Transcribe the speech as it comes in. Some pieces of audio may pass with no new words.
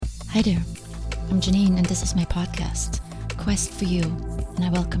Hi there, I'm Janine and this is my podcast, Quest for You, and I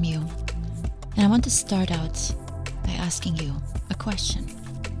welcome you. And I want to start out by asking you a question.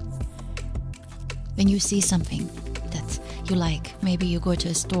 When you see something that you like, maybe you go to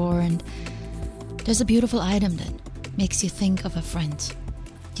a store and there's a beautiful item that makes you think of a friend.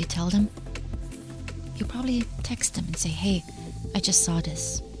 Do you tell them? You probably text them and say, hey, I just saw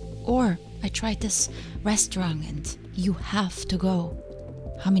this. Or I tried this restaurant and you have to go.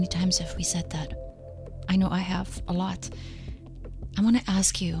 How many times have we said that? I know I have a lot. I want to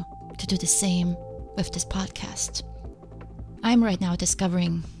ask you to do the same with this podcast. I'm right now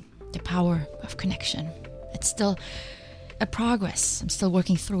discovering the power of connection. It's still a progress. I'm still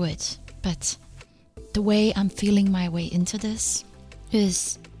working through it. But the way I'm feeling my way into this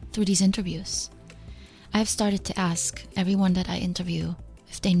is through these interviews. I've started to ask everyone that I interview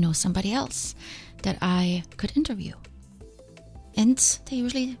if they know somebody else that I could interview. And they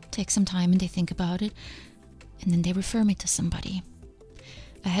usually take some time and they think about it, and then they refer me to somebody.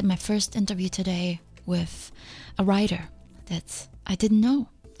 I had my first interview today with a writer that I didn't know,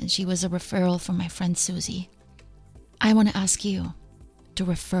 and she was a referral from my friend Susie. I want to ask you to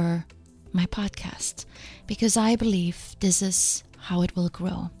refer my podcast because I believe this is how it will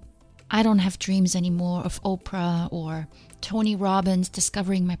grow. I don't have dreams anymore of Oprah or Tony Robbins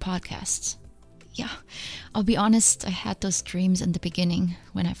discovering my podcasts. Yeah, I'll be honest, I had those dreams in the beginning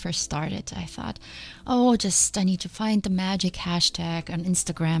when I first started. I thought, I need to find the magic hashtag on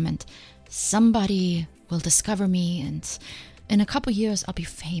Instagram and somebody will discover me and in a couple years I'll be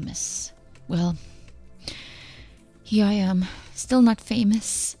famous. Well, here I am, still not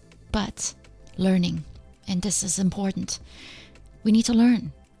famous, but learning. And this is important. We need to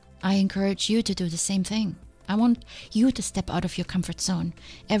learn. I encourage you to do the same thing. I want you to step out of your comfort zone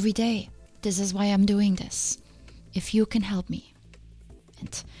every day. This is why I'm doing this. If you can help me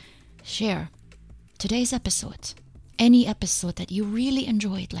and share today's episode, any episode that you really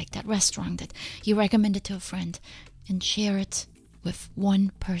enjoyed, like that restaurant that you recommended to a friend, and share it with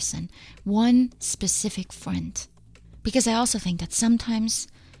one person, one specific friend. Because I also think that sometimes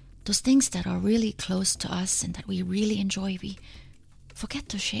those things that are really close to us and that we really enjoy, we forget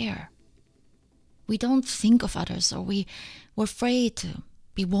to share. We don't think of others, or we're afraid to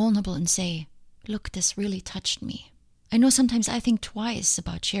be vulnerable and say, look, this really touched me. I know sometimes I think twice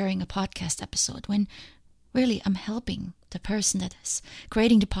about sharing a podcast episode when really I'm helping the person that is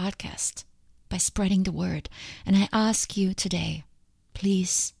creating the podcast by spreading the word. And I ask you today,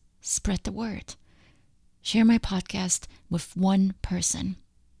 please spread the word. Share my podcast with one person.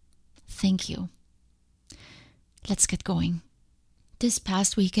 Thank you. Let's get going. This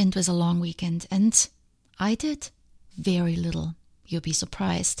past weekend was a long weekend and I did very little. You'll be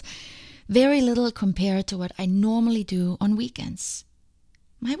surprised. Very little compared to what I normally do on weekends.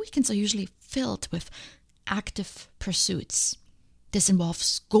 My weekends are usually filled with active pursuits. This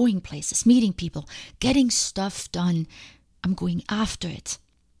involves going places, meeting people, getting stuff done. I'm going after it.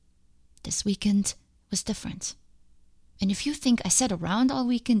 This weekend was different. And if you think I sat around all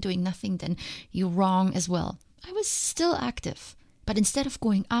weekend doing nothing, then you're wrong as well. I was still active, but instead of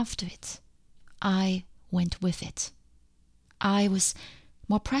going after it, I went with it. I was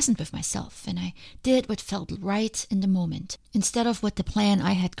more present with myself and I did what felt right in the moment instead of what the plan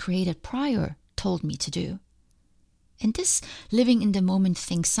I had created prior told me to do. And this living in the moment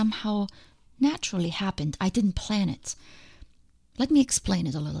thing somehow naturally happened. I didn't plan it. Let me explain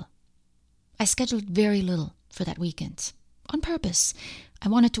it a little. I scheduled very little for that weekend. On purpose, I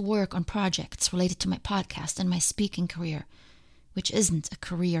wanted to work on projects related to my podcast and my speaking career, which isn't a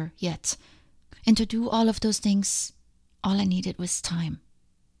career yet. And to do all of those things, all I needed was time.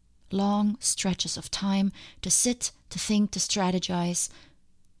 Long stretches of time to sit, to think, to strategize,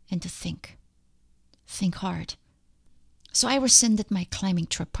 and to think. Think hard. So I rescinded my climbing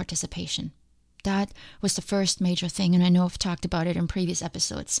trip participation. That was the first major thing, and I know I've talked about it in previous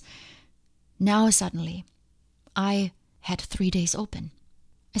episodes. Now suddenly, I had 3 days open.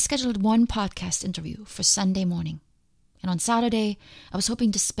 I scheduled one podcast interview for Sunday morning. And on Saturday, I was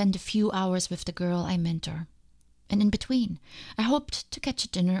hoping to spend a few hours with the girl I mentor. And in between, I hoped to catch a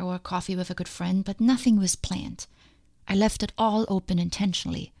dinner or a coffee with a good friend, but nothing was planned. I left it all open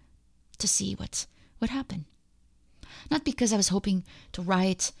intentionally to see what would happen. Not because I was hoping to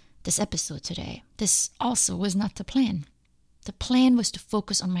write this episode today. This also was not the plan. The plan was to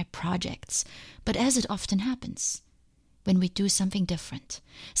focus on my projects, but as it often happens, when we do something different,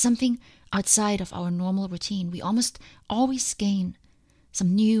 something outside of our normal routine, we almost always gain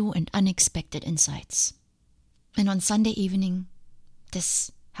some new and unexpected insights. And on Sunday evening,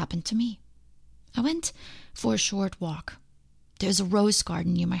 this happened to me. I went for a short walk There's a rose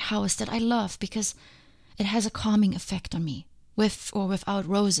garden near my house that I love because it has a calming effect on me, with or without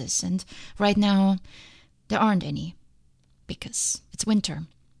roses, and right now there aren't any, because it's winter.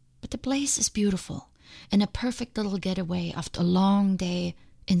 But the place is beautiful, and a perfect little getaway after a long day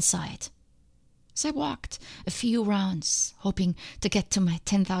inside. So I walked a few rounds, hoping to get to my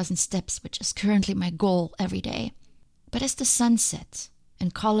 10,000 steps, which is currently my goal every day. But as the sun set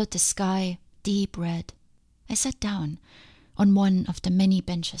and colored the sky deep red, I sat down on one of the many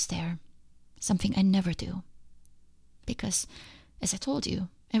benches there, something I never do. Because, as I told you,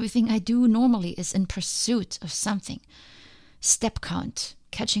 everything I do normally is in pursuit of something. Step count,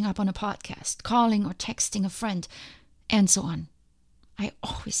 catching up on a podcast, calling or texting a friend, and so on. I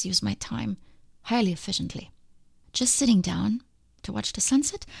always use my time highly efficiently. Just sitting down to watch the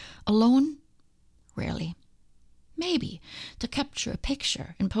sunset alone? Rarely. Maybe to capture a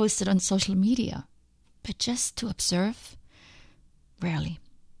picture and post it on social media. But just to observe? Rarely.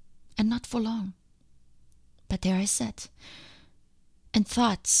 And not for long. But there I sat. And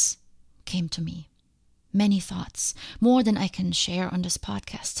thoughts came to me. Many thoughts, more than I can share on this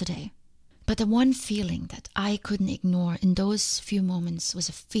podcast today. But the one feeling that I couldn't ignore in those few moments was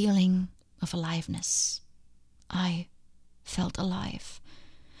a feeling of aliveness. I felt alive.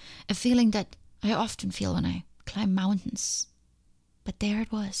 A feeling that I often feel when I climb mountains. But there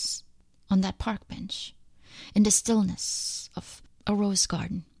it was, on that park bench, in the stillness of a rose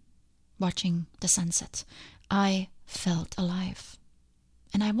garden, watching the sunset. I felt alive.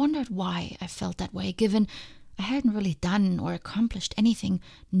 And I wondered why I felt that way, given I hadn't really done or accomplished anything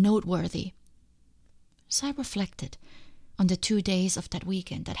noteworthy. So I reflected on the 2 days of that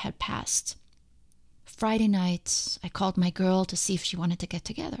weekend that had passed. Friday night, I called my girl to see if she wanted to get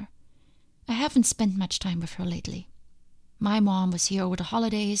together. I haven't spent much time with her lately. My mom was here over the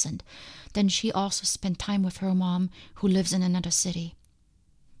holidays, and then she also spent time with her mom, who lives in another city.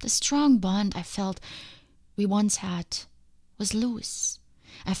 The strong bond I felt we once had was loose.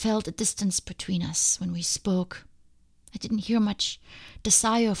 I felt a distance between us when we spoke. I didn't hear much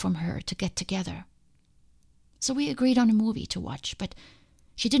desire from her to get together. So we agreed on a movie to watch, but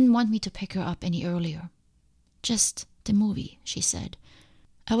she didn't want me to pick her up any earlier. Just the movie, she said.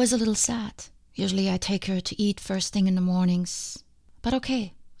 I was a little sad. Usually I take her to eat first thing in the mornings. But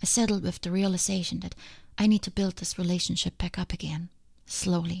okay, I settled with the realization that I need to build this relationship back up again,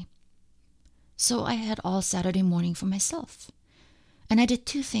 slowly. So I had all Saturday morning for myself. And I did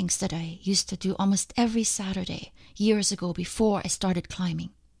 2 things that I used to do almost every Saturday, years ago, before I started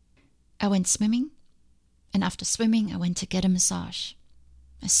climbing. I went swimming, and after swimming I went to get a massage.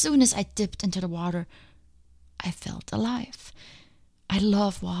 As soon as I dipped into the water, I felt alive. I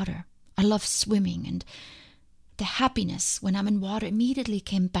love water. I love swimming, and the happiness when I'm in water immediately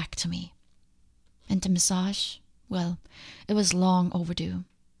came back to me. And the massage, well, it was long overdue.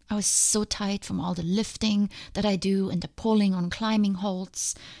 I was so tight from all the lifting that I do and the pulling on climbing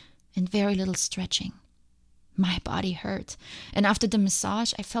holds and very little stretching. My body hurt, and after the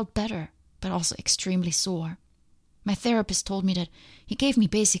massage I felt better, but also extremely sore. My therapist told me that he gave me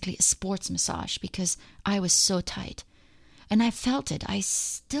basically a sports massage because I was so tight. And I felt it. I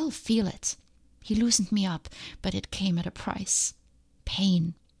still feel it. He loosened me up, but it came at a price.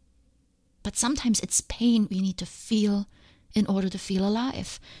 Pain. But sometimes it's pain we need to feel in order to feel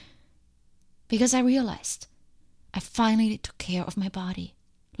alive. Because I realized I finally took care of my body.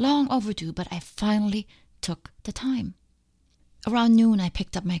 Long overdue, but I finally took the time. Around noon I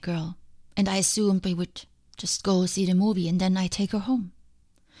picked up my girl, and I assumed we would just go see the movie and then I'd take her home.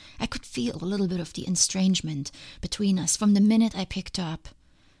 I could feel a little bit of the estrangement between us from the minute I picked her up.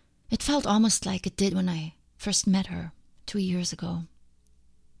 It felt almost like it did when I first met her 2 years ago.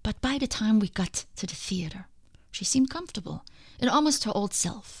 But by the time we got to the theater, she seemed comfortable and almost her old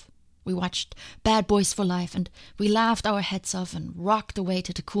self. We watched Bad Boys for Life, and we laughed our heads off and rocked away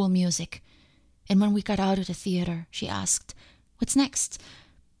to the cool music. And when we got out of the theater, she asked, "What's next?"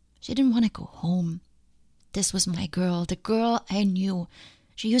 She didn't want to go home. This was my girl, the girl I knew.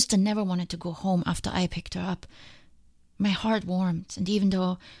 She used to never wanted to go home after I picked her up. My heart warmed, and even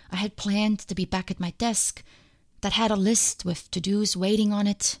though I had planned to be back at my desk that had a list with to-dos waiting on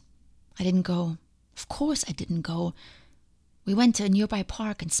it, I didn't go. Of course I didn't go. We went to a nearby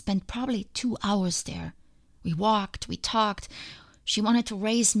park and spent probably 2 hours there. We walked, we talked. She wanted to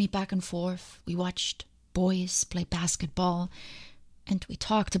race me back and forth. We watched boys play basketball, and we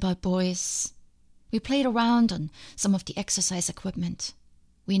talked about boys. We played around on some of the exercise equipment.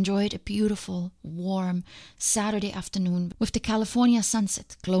 We enjoyed a beautiful, warm Saturday afternoon with the California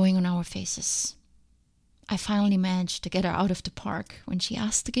sunset glowing on our faces. I finally managed to get her out of the park when she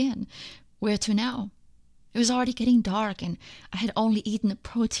asked again, "Where to now?" It was already getting dark and I had only eaten a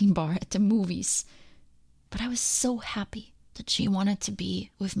protein bar at the movies. But I was so happy that she wanted to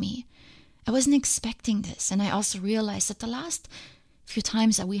be with me. I wasn't expecting this, and I also realized that the last few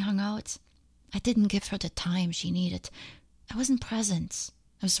times that we hung out, I didn't give her the time she needed. I wasn't present.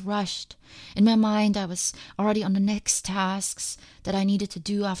 I was rushed. In my mind, I was already on the next tasks that I needed to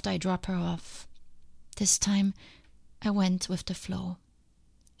do after I dropped her off. This time, I went with the flow.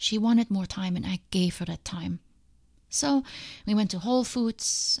 She wanted more time, and I gave her that time. So we went to Whole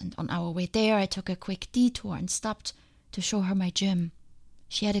Foods, and on our way there, I took a quick detour and stopped to show her my gym.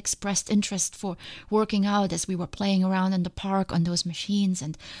 She had expressed interest for working out as we were playing around in the park on those machines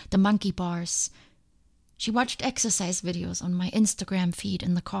and the monkey bars. She watched exercise videos on my Instagram feed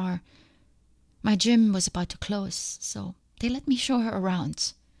in the car. My gym was about to close, so they let me show her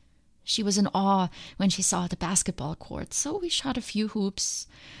around. She was in awe when she saw the basketball court, so we shot a few hoops.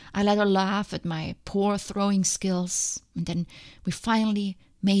 I let her laugh at my poor throwing skills, and then we finally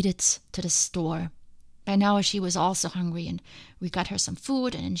made it to the store. By now she was also hungry, and we got her some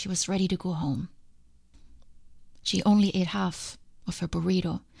food, and she was ready to go home. She only ate half of her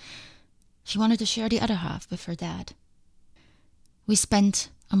burrito. She wanted to share the other half with her dad. We spent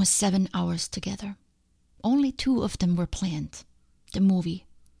almost 7 hours together. Only 2 of them were planned. The movie.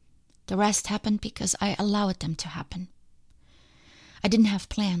 The rest happened because I allowed them to happen. I didn't have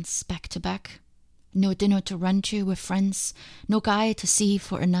plans back to back. No dinner to run to with friends. No guy to see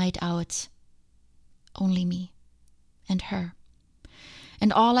for a night out. Only me and her.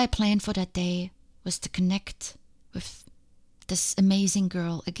 And all I planned for that day was to connect with this amazing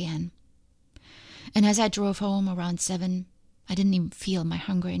girl again. And as I drove home around 7, I didn't even feel my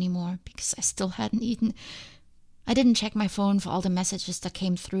hunger anymore because I still hadn't eaten. I didn't check my phone for all the messages that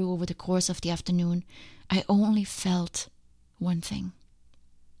came through over the course of the afternoon. I only felt one thing.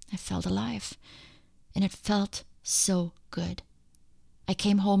 I felt alive. And it felt so good. I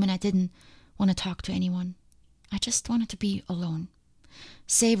came home and I didn't want to talk to anyone. I just wanted to be alone,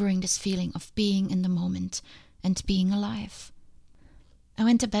 savoring this feeling of being in the moment and being alive. I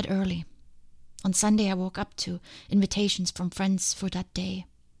went to bed early. On Sunday I woke up to invitations from friends for that day.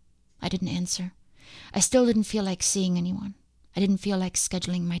 I didn't answer. I still didn't feel like seeing anyone. I didn't feel like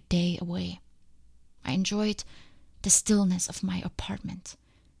scheduling my day away. I enjoyed the stillness of my apartment.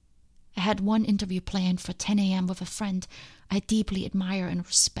 I had one interview planned for 10 a.m. with a friend I deeply admire and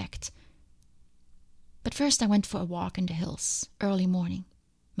respect. But first I went for a walk in the hills, early morning,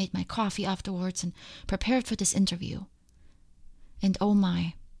 made my coffee afterwards and prepared for this interview. And oh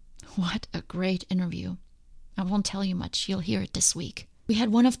my, what a great interview. I won't tell you much, you'll hear it this week. We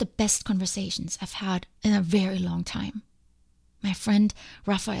had one of the best conversations I've had in a very long time. My friend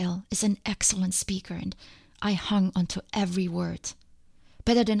Raphael is an excellent speaker and I hung onto every word.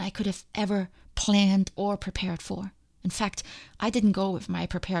 Better than I could have ever planned or prepared for. In fact, I didn't go with my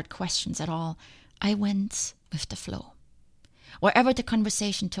prepared questions at all. I went with the flow. Wherever the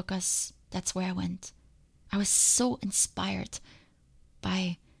conversation took us, that's where I went. I was so inspired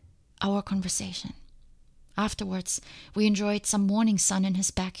by our conversation. Afterwards, we enjoyed some morning sun in his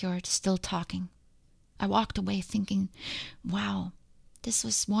backyard, still talking. I walked away thinking, wow, this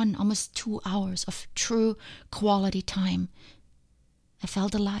was almost 2 hours of true quality time. I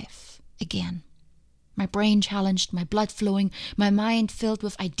felt alive again. My brain challenged, my blood flowing, my mind filled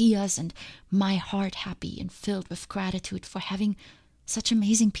with ideas, and my heart happy and filled with gratitude for having such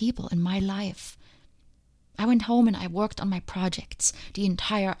amazing people in my life. I went home and I worked on my projects the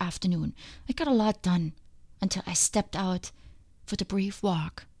entire afternoon. I got a lot done until I stepped out for the brief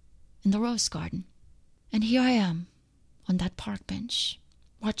walk in the rose garden. And here I am on that park bench,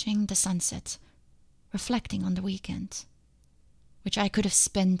 watching the sunset, reflecting on the weekend, which I could have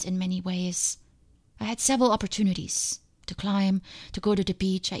spent in many ways. I had several opportunities to climb, to go to the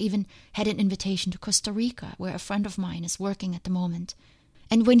beach. I even had an invitation to Costa Rica, where a friend of mine is working at the moment.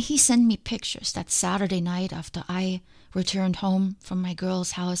 And when he sent me pictures that Saturday night after I returned home from my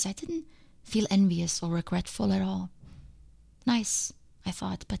girl's house, I didn't feel envious or regretful at all. Nice, I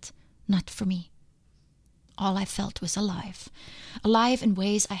thought, but not for me. All I felt was alive. Alive in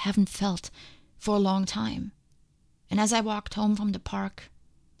ways I haven't felt for a long time. And as I walked home from the park,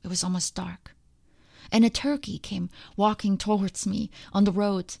 it was almost dark. And a turkey came walking towards me on the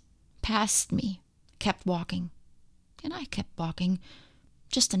road, past me, kept walking. And I kept walking.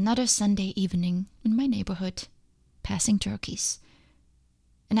 Just another Sunday evening in my neighborhood, passing turkeys.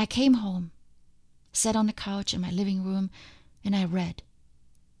 And I came home, sat on the couch in my living room, and I read.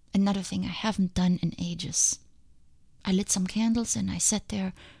 Another thing I haven't done in ages. I lit some candles and I sat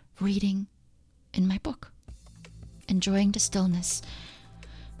there reading in my book, enjoying the stillness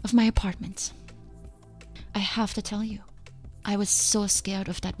of my apartment. I have to tell you, I was so scared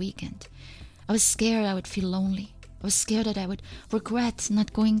of that weekend. I was scared I would feel lonely. I was scared that I would regret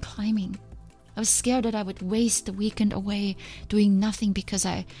not going climbing. I was scared that I would waste the weekend away doing nothing because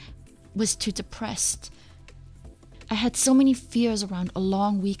I was too depressed. I had so many fears around a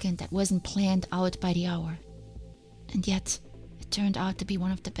long weekend that wasn't planned out by the hour. And yet, it turned out to be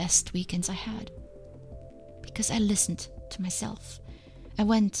one of the best weekends I had. Because I listened to myself. I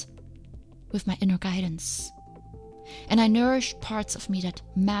went with my inner guidance. And I nourished parts of me that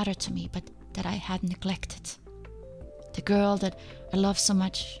mattered to me, but that I had neglected. The girl that I love so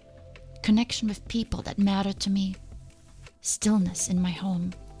much. Connection with people that mattered to me. Stillness in my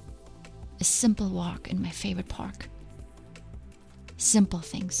home. A simple walk in my favorite park. Simple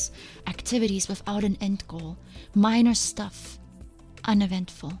things, activities without an end goal, minor stuff,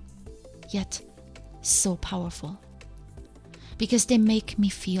 uneventful, yet so powerful. Because they make me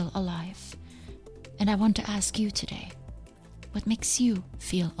feel alive. And I want to ask you today, what makes you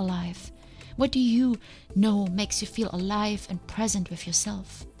feel alive? What do you know makes you feel alive and present with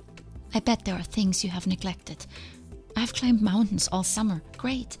yourself? I bet there are things you have neglected. I've climbed mountains all summer,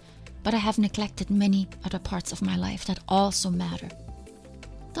 great, but I have neglected many other parts of my life that also matter.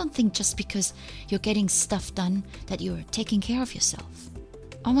 Don't think just because you're getting stuff done that you're taking care of yourself.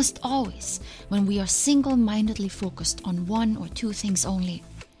 Almost always, when we are single-mindedly focused on one or two things only,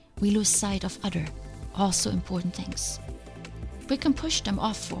 we lose sight of other, also important things. We can push them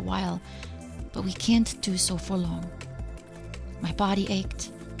off for a while, but we can't do so for long. My body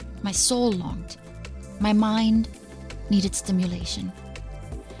ached, my soul longed, my mind needed stimulation.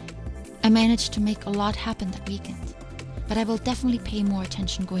 I managed to make a lot happen that weekend. But I will definitely pay more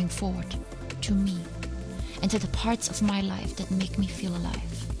attention going forward to me and to the parts of my life that make me feel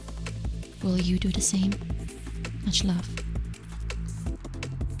alive. Will you do the same? Much love.